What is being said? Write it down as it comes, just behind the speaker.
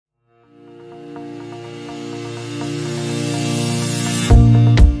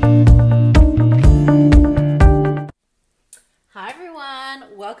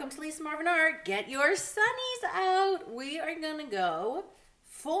to Lisa Marvin Art. Get your sunnies out. We are gonna go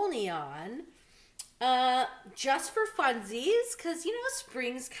full neon, just for funsies, because you know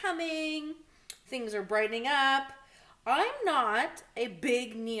spring's coming, things are brightening up. I'm not a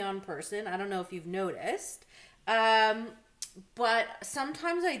big neon person. I don't know if you've noticed, but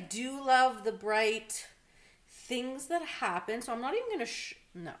sometimes I do love the bright things that happen. So I'm not even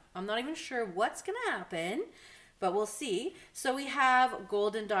gonna I'm not even sure what's gonna happen. But we'll see. So we have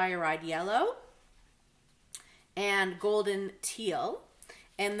golden diorite yellow and golden teal.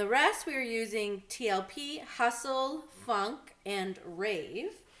 And the rest we are using TLP, Hustle, Funk, and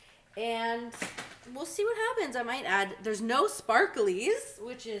Rave. And we'll see what happens. I might add, there's no sparklies,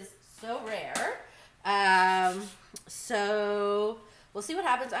 which is so rare. So we'll see what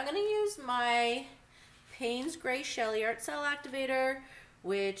happens. I'm going to use my Payne's Gray Shelly Art Cell Activator,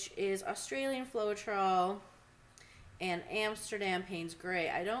 which is Australian Floetrol and Amsterdam Payne's Gray.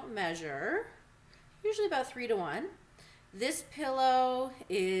 I don't measure, usually about 3 to 1. This pillow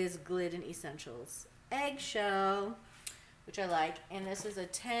is Glidden Essentials Eggshell, which I like, and this is a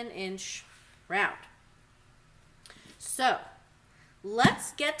 10-inch round. So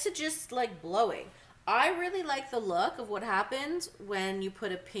let's get to just like blowing. I really like the look of what happens when you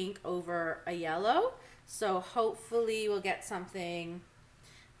put a pink over a yellow. So hopefully we'll get something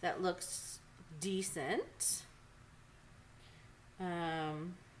that looks decent.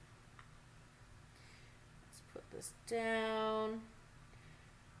 Let's put this down,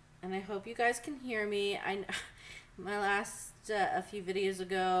 and I hope you guys can hear me. My last a few videos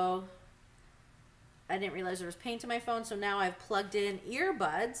ago, I didn't realize there was paint in my phone, so now I've plugged in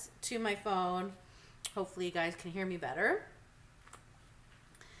earbuds to my phone. Hopefully you guys can hear me better.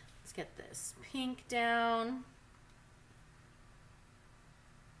 Let's get this pink down.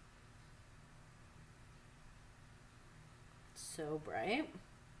 So bright.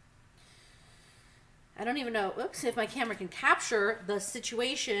 I don't even know, oops, if my camera can capture the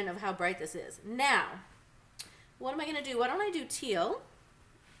situation of how bright this is. Now, what am I going to do? Why don't I do teal?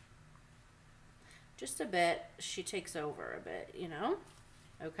 Just a bit. She takes over a bit, you know?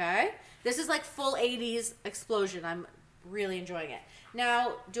 Okay. This is like full 80s explosion. I'm really enjoying it.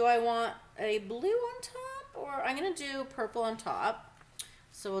 Now, do I want a blue on top, or I'm going to do purple on top?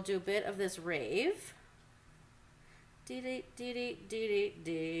 So we'll do a bit of this Rave. Dee dee dee dee dee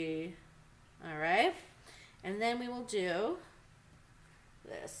dee. All right, and then we will do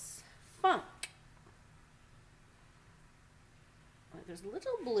this Funk. Like, there's a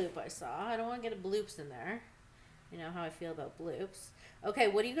little bloop I saw. I don't want to get a bloops in there. You know how I feel about bloops. Okay,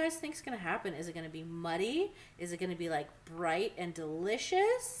 what do you guys think is going to happen? Is it going to be muddy? Is it going to be like bright and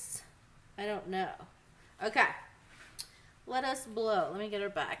delicious? I don't know. Okay, let us blow. Let me get her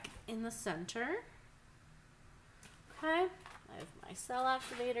back in the center. Okay, I have my cell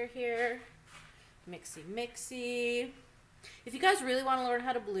activator here. Mixy, mixy. If you guys really want to learn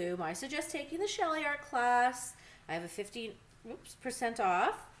how to bloom, I suggest taking the Shelly Art class. I have a 15%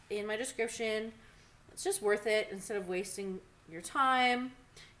 off in my description. It's just worth it instead of wasting your time.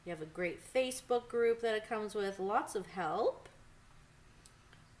 You have a great Facebook group that it comes with, lots of help,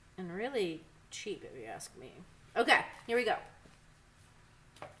 and really cheap if you ask me. Okay, here we go.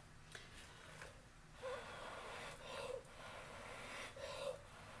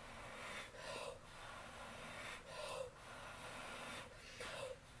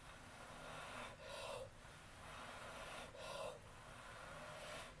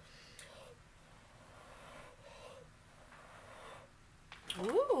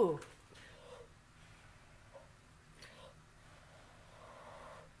 Ooh.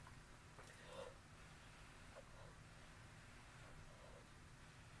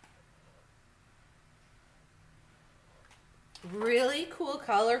 Really cool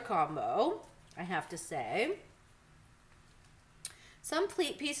color combo, I have to say. Some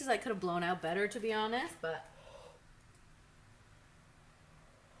pieces I could have blown out better, to be honest, but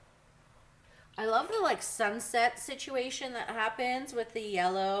I love the like sunset situation that happens with the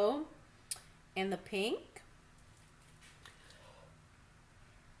yellow and the pink.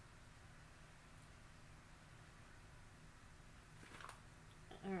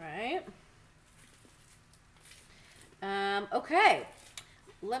 All right. Okay.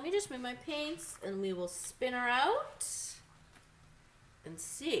 Let me just move my paints and we will spin her out and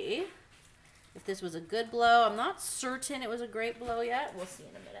see if this was a good blow. I'm not certain it was a great blow yet. We'll see in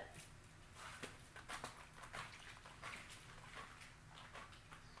a minute.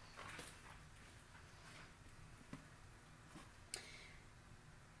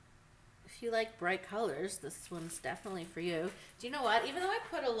 If you like bright colors, this one's definitely for you. Do you know what? Even though I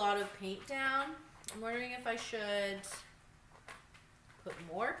put a lot of paint down, I'm wondering if I should Put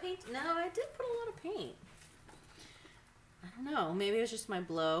more paint? No, I did put a lot of paint. I don't know. Maybe it was just my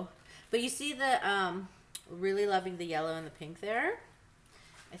blow. But you see the, really loving the yellow and the pink there?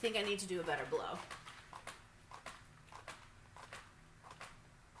 I think I need to do a better blow.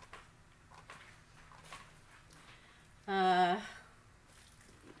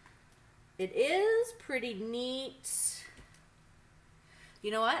 It is pretty neat.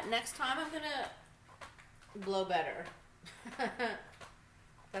 You know what? Next time I'm gonna blow better.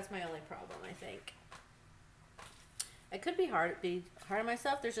 That's my only problem, I think. I could be hard on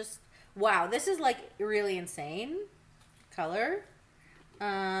myself. There's just, wow, this is like really insane color.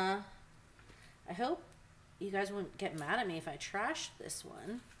 I hope you guys wouldn't get mad at me if I trashed this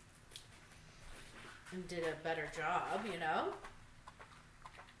one and did a better job, you know?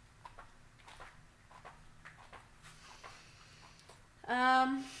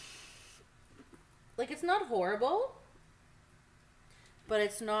 Like, it's not horrible, but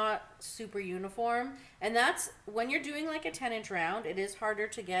it's not super uniform. And that's, when you're doing like a 10-inch round, it is harder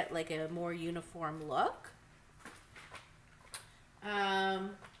to get like a more uniform look.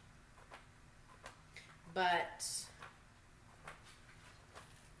 But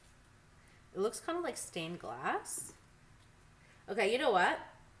it looks kind of like stained glass. Okay, you know what?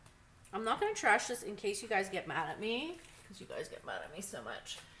 I'm not going to trash this in case you guys get mad at me, because you guys get mad at me so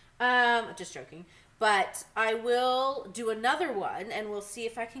much. Just joking. But I will do another one, and we'll see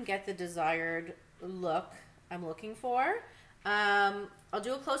if I can get the desired look I'm looking for. I'll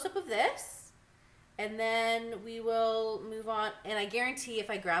do a close-up of this, and then we will move on. And I guarantee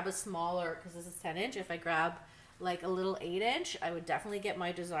if I grab a smaller, because this is 10-inch, if I grab like a little 8-inch, I would definitely get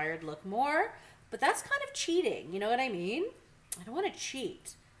my desired look more. But that's kind of cheating, you know what I mean? I don't want to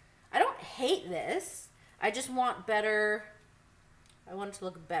cheat. I don't hate this. I just want better. I want it to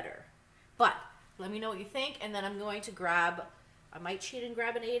look better. But let me know what you think, and then I'm going to grab, I might cheat and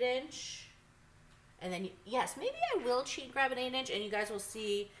grab an 8-inch. And then, yes, maybe I will cheat, grab an 8-inch, and you guys will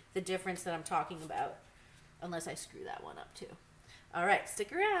see the difference that I'm talking about. Unless I screw that one up too. All right,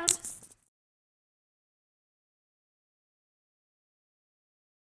 stick around.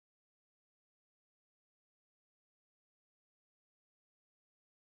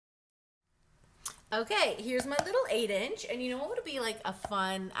 Okay, here's my little 8-inch, and you know what would be like a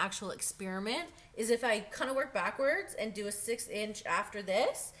fun actual experiment is if I kind of work backwards and do a 6-inch after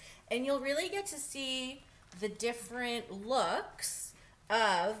this, and you'll really get to see the different looks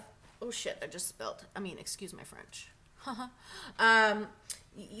of, oh shit, I just spilled. I mean, excuse my French.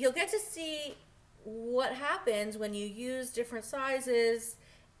 You'll get to see what happens when you use different sizes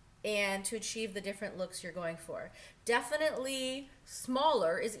and to achieve the different looks you're going for. Definitely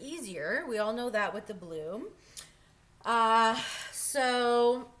smaller is easier. We all know that with the bloom. But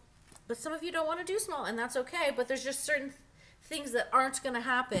some of you don't want to do small, and that's okay, but there's just certain things that aren't gonna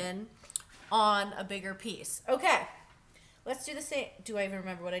happen on a bigger piece. Okay, let's do the same. Do I even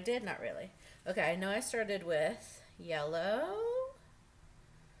remember what I did? Not really. Okay, I know I started with yellow.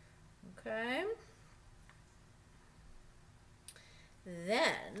 Okay.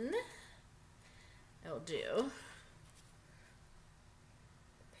 Then I'll do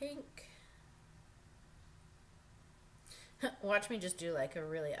pink. Watch me just do like a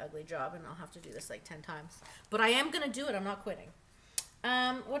really ugly job, and I'll have to do this like 10 times. But I am going to do it. I'm not quitting.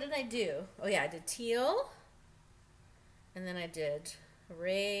 What did I do? Oh yeah, I did teal. And then I did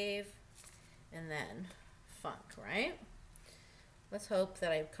rave. And then funk, right? Let's hope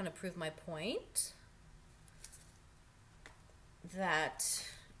that I kind of prove my point. That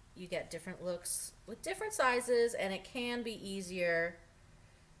you get different looks with different sizes, and it can be easier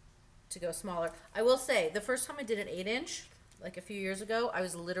to go smaller. I will say, the first time I did an 8-inch, like a few years ago, I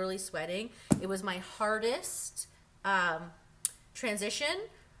was literally sweating. It was my hardest transition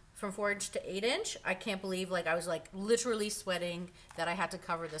from 4-inch to 8-inch. I can't believe, like, I was like literally sweating that I had to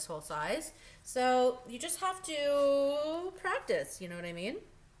cover this whole size. So you just have to practice, you know what I mean?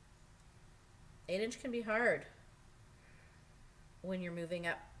 8-inch can be hard when you're moving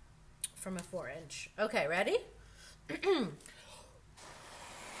up from a 4-inch. Okay, ready?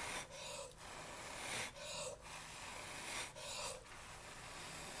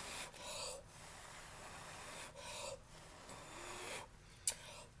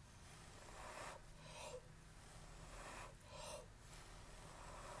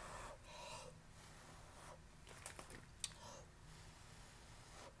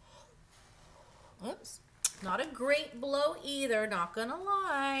 Oops. Not a great blow either, not gonna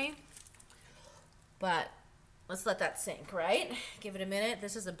lie. But let's let that sink, right? Give it a minute.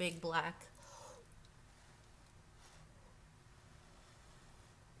 This is a big black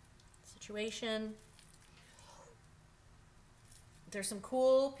situation. There's some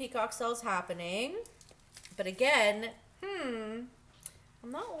cool peacock cells happening. But again, I'm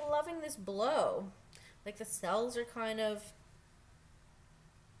not loving this blow. Like the cells are kind of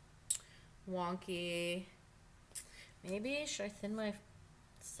wonky. Maybe should I thin my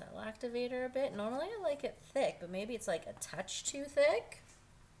cell activator a bit? Normally I like it thick, but maybe it's like a touch too thick.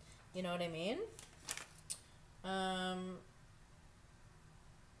 You know what I mean?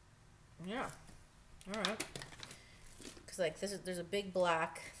 Yeah. All right. Because like there's a big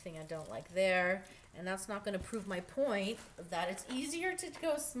black thing I don't like there, and that's not going to prove my point that it's easier to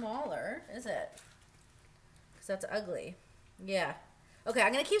go smaller, is it? Because that's ugly. Yeah. Okay,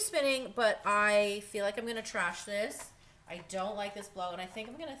 I'm going to keep spinning, but I feel like I'm going to trash this. I don't like this blow, and I think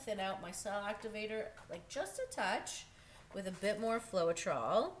I'm going to thin out my cell activator like just a touch with a bit more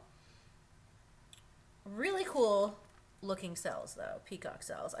Floetrol. Really cool looking cells though, peacock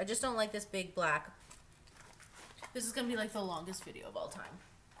cells. I just don't like this big black. This is going to be like the longest video of all time.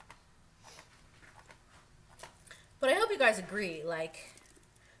 But I hope you guys agree, like,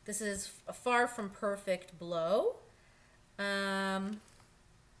 this is a far from perfect blow.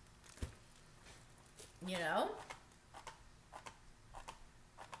 You know?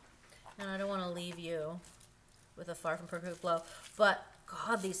 And I don't want to leave you with a far from perfect blow. But,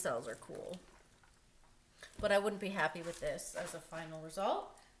 God, these cells are cool. But I wouldn't be happy with this as a final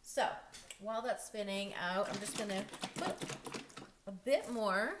result. So, while that's spinning out, I'm just going to put a bit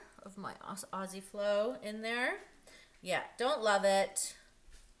more of my Aussie Flow in there. Yeah, don't love it.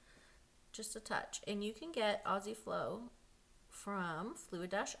 Just a touch. And you can get Aussie Flow from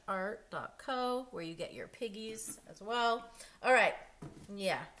fluid-art.co, where you get your piggies as well. All right.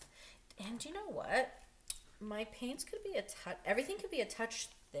 Yeah. And you know what? My paints could be a touch, everything could be a touch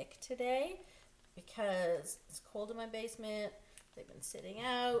thick today because it's cold in my basement. They've been sitting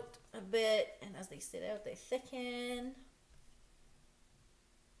out a bit, and as they sit out, they thicken.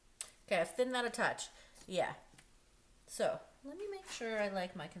 Okay, I've thinned that a touch. Yeah. So, let me make sure I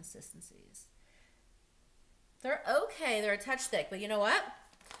like my consistencies. They're okay. They're a touch thick, but you know what?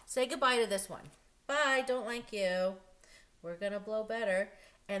 Say goodbye to this one. Bye, don't like you. We're going to blow better.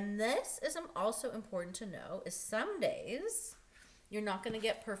 And this is also important to know is some days you're not going to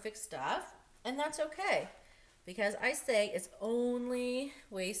get perfect stuff, and that's okay. Because I say it's only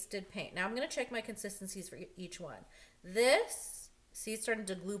wasted paint. Now I'm going to check my consistencies for each one. This, see, it's starting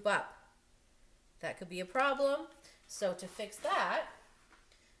to gloop up. That could be a problem. So to fix that,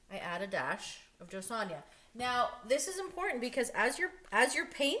 I add a dash of josonja. Now, this is important because as you're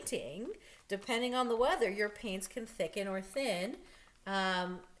painting, depending on the weather, your paints can thicken or thin.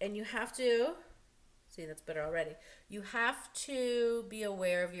 And you have to, see, that's better already. You have to be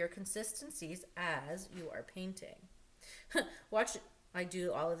aware of your consistencies as you are painting. Watch, I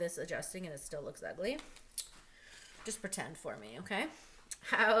do all of this adjusting and it still looks ugly. Just pretend for me, okay?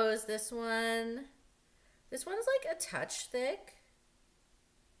 How's this one? This one's like a touch thick.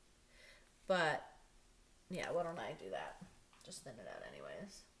 But, yeah, why don't I do that? Just thin it out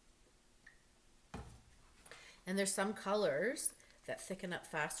anyways. And there's some colors that thicken up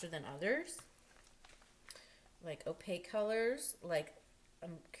faster than others. Like opaque colors. Like,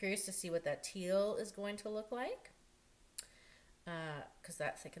 I'm curious to see what that teal is going to look like. Because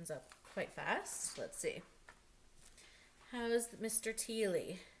that thickens up quite fast. Let's see. How's Mr.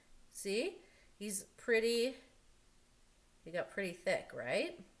 Tealy? See? He's pretty, he got pretty thick,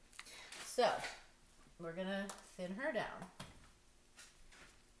 right? So, we're going to thin her down.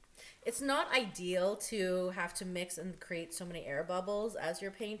 It's not ideal to have to mix and create so many air bubbles as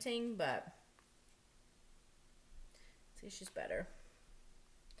you're painting, but see, she's better.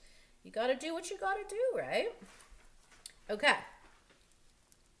 You got to do what you got to do, right? Okay.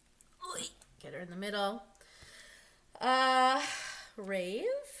 Get her in the middle. Rave.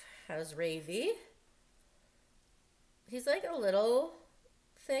 How's Ravey? He's like a little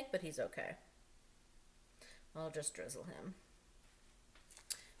thick, but he's okay. I'll just drizzle him.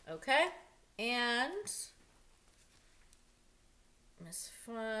 Okay, and Miss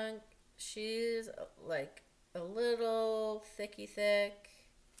Funk, she's like a little thicky thick,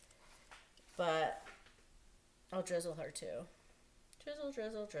 but I'll drizzle her too. Drizzle,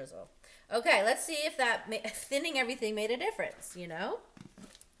 drizzle, drizzle. Okay, let's see if that thinning everything made a difference, you know?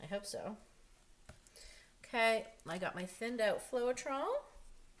 I hope so. Okay, I got my thinned out Floetrol.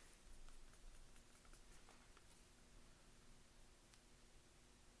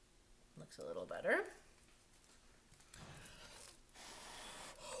 Looks a little better.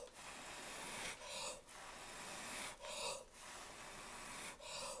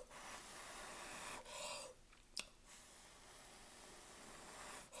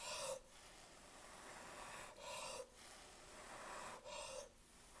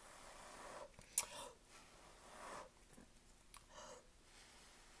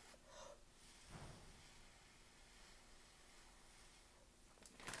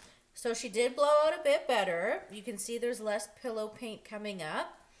 So she did blow out a bit better. You can see there's less pillow paint coming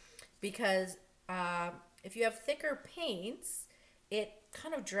up because if you have thicker paints, it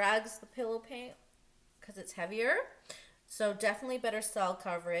kind of drags the pillow paint because it's heavier. So definitely better cell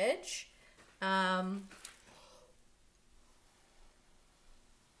coverage.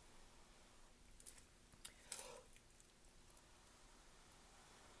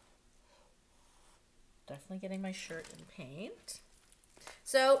 Definitely getting my shirt in paint.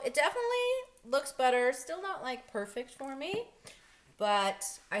 So it definitely looks better. Still not like perfect for me, but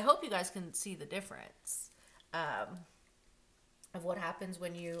I hope you guys can see the difference of what happens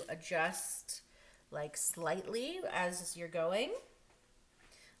when you adjust like slightly as you're going.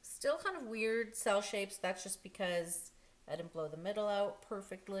 Still kind of weird cell shapes. That's just because I didn't blow the middle out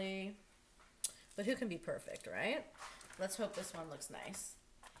perfectly. But who can be perfect, right? Let's hope this one looks nice.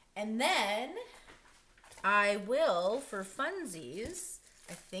 And then I will, for funsies,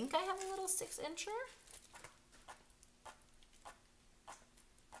 I think I have a little 6-incher.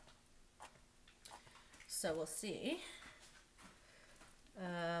 So we'll see.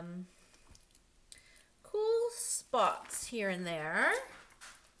 Cool spots here and there.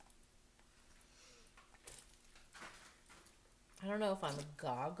 I don't know if I'm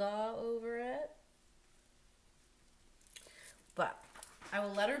gaga over it, but I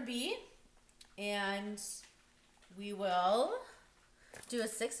will let her be, and we will do a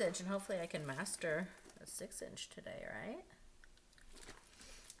 6-inch, and hopefully I can master a 6-inch today, right?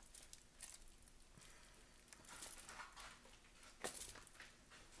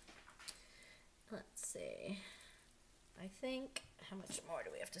 Let's see. I think, how much more do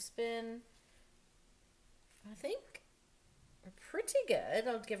we have to spin? I think we're pretty good.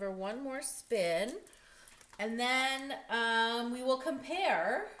 I'll give her one more spin. And then we will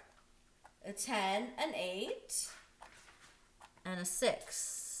compare a 10, an 8, and a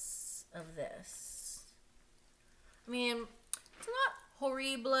 6 of this. I mean, it's not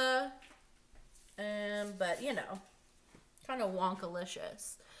horrible, but you know, kind of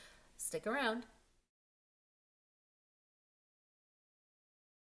wonkalicious. Stick around.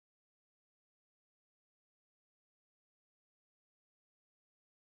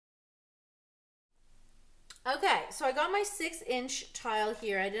 Okay, so I got my 6-inch tile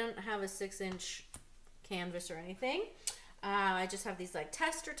here. I didn't have a 6-inch canvas or anything. I just have these like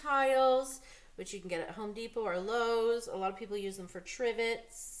tester tiles, which you can get at Home Depot or Lowe's. A lot of people use them for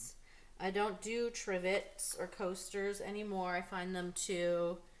trivets. I don't do trivets or coasters anymore. I find them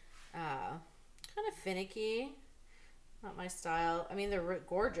too kind of finicky. Not my style. I mean, they're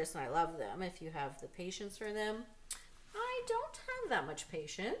gorgeous and I love them if you have the patience for them. I don't have that much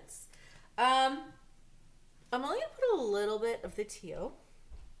patience. I'm only going to put a little bit of the teal.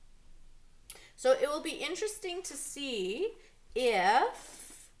 So it will be interesting to see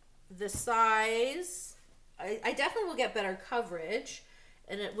if the size, I definitely will get better coverage,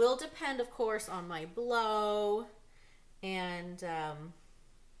 and it will depend, of course, on my blow and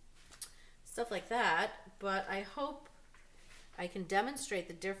stuff like that, but I hope I can demonstrate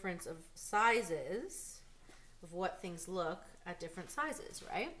the difference of sizes of what things look at different sizes,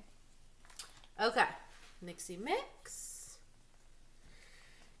 right? Okay. Mixy mix.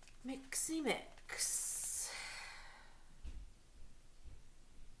 Mixy mix.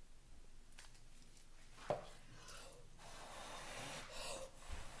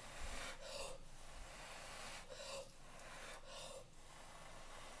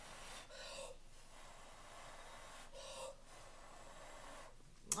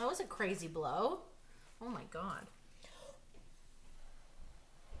 That was a crazy blow. Oh my God.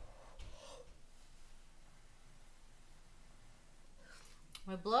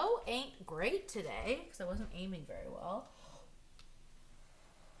 My blow ain't great today because I wasn't aiming very well.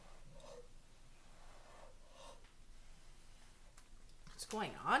 What's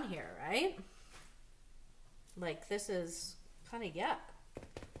going on here, right? Like, this is kind of yuck.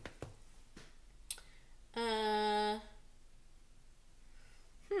 I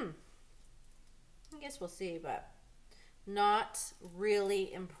guess we'll see, but not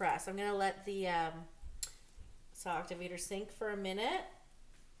really impressed. I'm going to let the Cell Activator sink for a minute.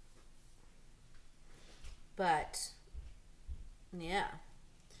 But yeah,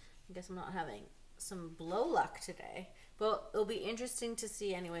 I guess I'm not having some blow luck today, but it'll be interesting to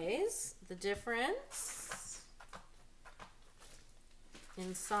see anyways the difference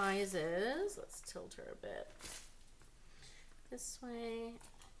in sizes. Let's tilt her a bit this way.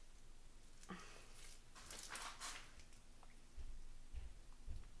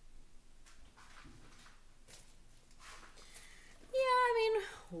 Yeah, I mean,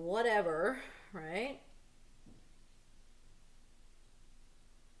 whatever, right?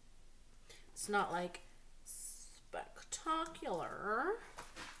 not like spectacular.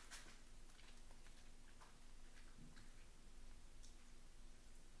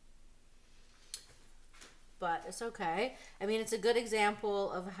 But it's okay. I mean, it's a good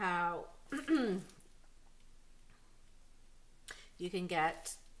example of how you can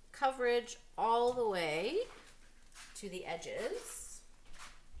get coverage all the way to the edges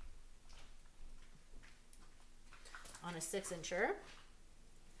on a 6-incher.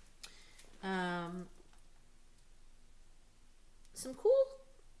 Some cool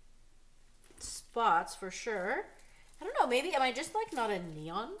spots for sure. I don't know, maybe am I just like not a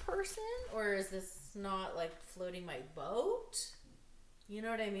neon person, or is this not like floating my boat? You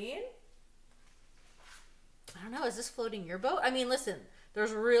know what I mean? I don't know, is this floating your boat? I mean, listen,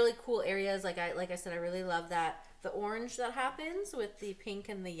 there's really cool areas. Like I said, I really love that the orange that happens with the pink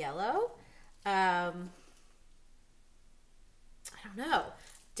and the yellow. I don't know.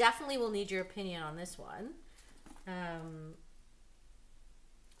 Definitely will need your opinion on this one.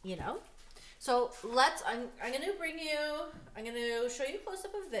 You know, so I'm going to show you a close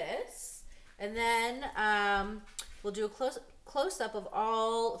up of this, and then we'll do a close up of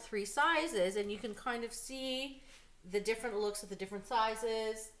all 3 sizes, and you can kind of see the different looks of the different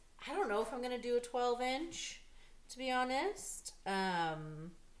sizes. I don't know if I'm going to do a 12-inch, to be honest. I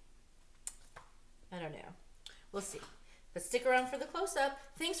don't know. We'll see. But stick around for the close-up.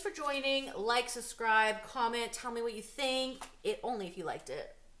 Thanks for joining. Like, subscribe, comment. Tell me what you think. Only if you liked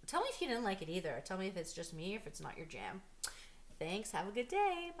it. Tell me if you didn't like it either. Tell me if it's just me or if it's not your jam. Thanks. Have a good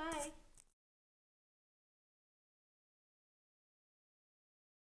day. Bye.